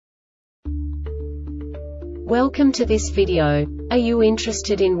Welcome to this video. Are you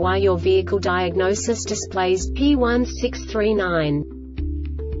interested in why your vehicle diagnosis displays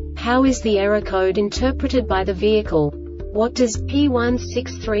P1639? How is the error code interpreted by the vehicle? What does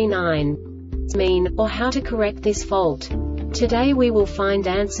P1639 mean, or how to correct this fault? Today we will find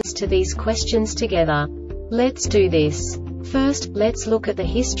answers to these questions together. Let's do this. First, let's look at the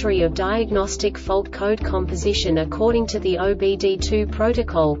history of diagnostic fault code composition according to the OBD2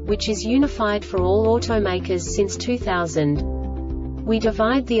 protocol, which is unified for all automakers since 2000. We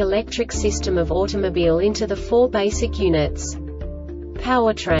divide the electric system of automobile into the four basic units: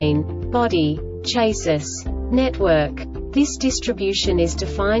 powertrain, body, chassis, network. This distribution is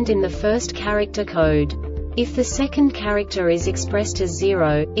defined in the first character code. If the second character is expressed as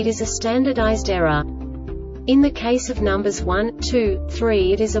 0, it is a standardized error. In the case of numbers 1, 2,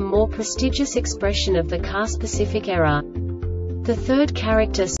 3, it is a more prestigious expression of the car-specific error. The third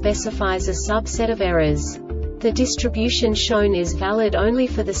character specifies a subset of errors. The distribution shown is valid only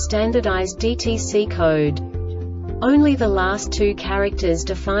for the standardized DTC code. Only the last two characters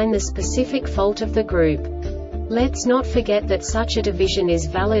define the specific fault of the group. Let's not forget that such a division is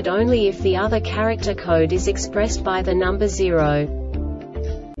valid only if the other character code is expressed by the number 0.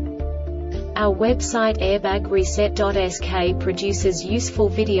 Our website airbagreset.sk produces useful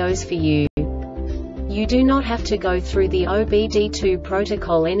videos for you. You do not have to go through the OBD2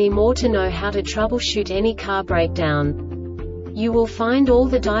 protocol anymore to know how to troubleshoot any car breakdown. You will find all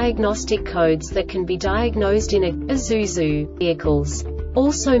the diagnostic codes that can be diagnosed in Isuzu vehicles.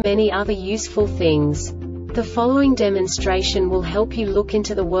 Also many other useful things. The following demonstration will help you look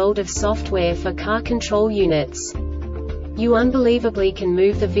into the world of software for car control units. You unbelievably can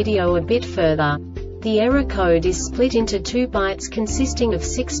move the video a bit further. The error code is split into 2 bytes consisting of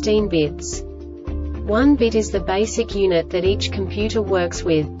 16 bits. 1 bit is the basic unit that each computer works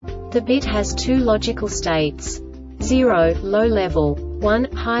with. The bit has 2 logical states: 0, low level,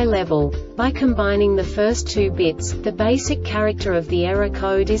 1, high level. By combining the first 2 bits, the basic character of the error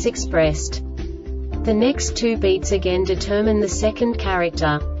code is expressed. The next 2 beats again determine the second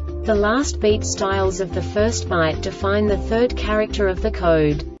character. The last beat styles of the first byte define the third character of the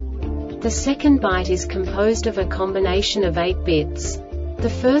code. The second byte is composed of a combination of 8 bits.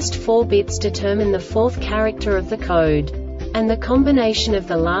 The first 4 bits determine the fourth character of the code. And the combination of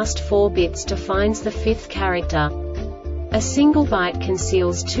the last 4 bits defines the fifth character. A single byte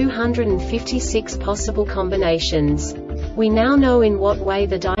conceals 256 possible combinations. We now know in what way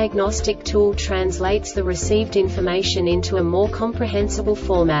the diagnostic tool translates the received information into a more comprehensible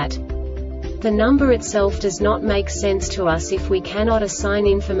format. The number itself does not make sense to us if we cannot assign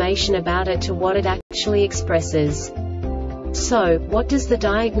information about it to what it actually expresses. So, what does the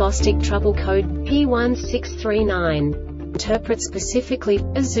diagnostic trouble code P1639 interpret specifically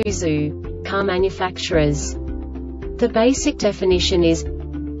for Isuzu car manufacturers? The basic definition is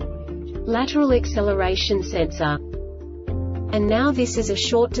lateral acceleration sensor. And now this is a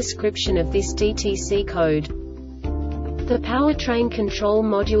short description of this DTC code. The Powertrain Control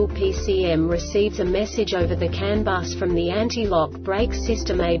Module PCM receives a message over the CAN bus from the anti-lock brake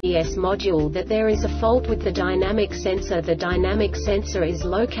system ABS module that there is a fault with the dynamic sensor. The dynamic sensor is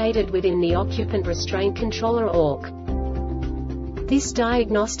located within the Occupant Restraint Controller ORC. This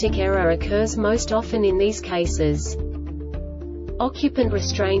diagnostic error occurs most often in these cases: Occupant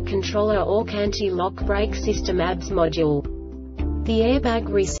Restraint Controller ORC Anti-Lock Brake System ABS Module. The Airbag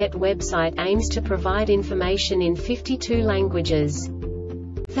Reset website aims to provide information in 52 languages.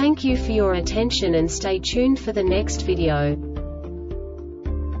 Thank you for your attention and stay tuned for the next video.